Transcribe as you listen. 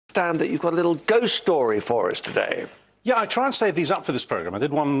understand that you've got a little ghost story for us today. Yeah, I try and save these up for this programme. I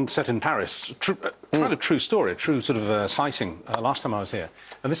did one set in Paris, kind of true story, a true sort of sighting last time I was here.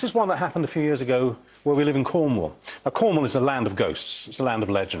 And this is one that happened a few years ago where we live in Cornwall. Now, Cornwall is a land of ghosts. It's a land of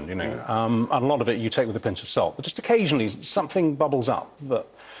legend, you know. And a lot of it you take with a pinch of salt. But just occasionally something bubbles up that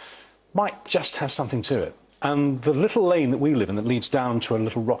might just have something to it. And the little lane that we live in that leads down to a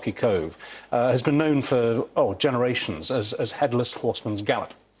little rocky cove has been known for, generations as Headless Horseman's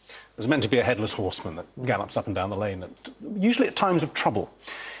Gallop. There's meant to be a headless horseman that gallops up and down the lane, usually at times of trouble.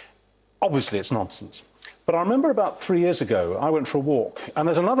 Obviously, it's nonsense. But I remember about 3 years ago, I went for a walk, and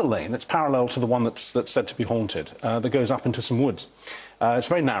there's another lane that's parallel to the one that's said to be haunted, that goes up into some woods. It's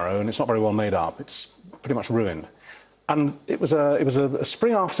very narrow, and it's not very well made up. It's pretty much ruined. And it was a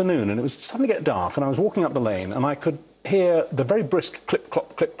spring afternoon, and it was starting to get dark, and I was walking up the lane, and I could hear the very brisk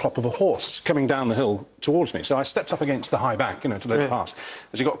clip-clop of a horse coming down the hill towards me. So I stepped up against the high bank, you know, to let it pass.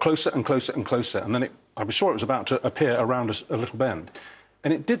 As it got closer and closer and closer, and then I was sure it was about to appear around a little bend.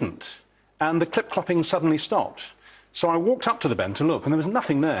 And it didn't. And the clip-clopping suddenly stopped. So I walked up to the bend to look, and there was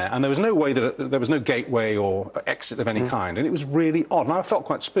nothing there, and there was no way there was no gateway or exit of any kind, and it was really odd, and I felt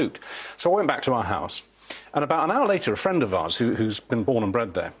quite spooked. So I went back to our house, and about an hour later, a friend of ours who's been born and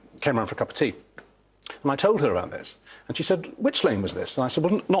bred there came around for a cup of tea. And I told her about this, and she said, which lane was this? And I said,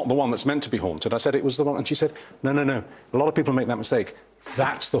 well, not the one that's meant to be haunted. I said it was the one, and she said, no. A lot of people make that mistake.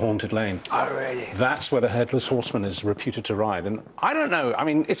 That's the haunted lane. Oh, really? That's where the Headless Horseman is reputed to ride. And I don't know, I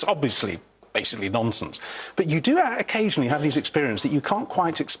mean, it's obviously basically nonsense. But you do occasionally have these experiences that you can't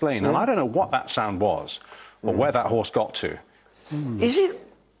quite explain, and I don't know what that sound was, or where that horse got to. Is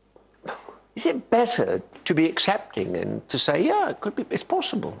it better to be accepting and to say, yeah, it could be, it's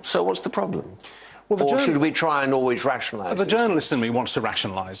possible, so what's the problem? Well, or should we try and always rationalise it? The journalist in me wants to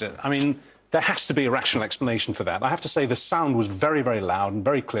rationalise it. I mean, there has to be a rational explanation for that. I have to say the sound was very, very loud and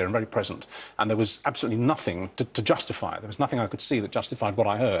very clear and very present, and there was absolutely nothing to justify it. There was nothing I could see that justified what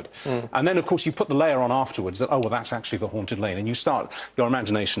I heard. And then, of course, you put the layer on afterwards that, oh, well, that's actually the haunted lane, and you start, your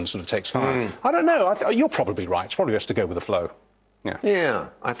imagination sort of takes fire. I don't know. You're probably right. It's probably best to go with the flow. Yeah,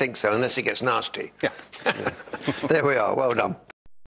 I think so, unless it gets nasty. Yeah. There we are. Well done.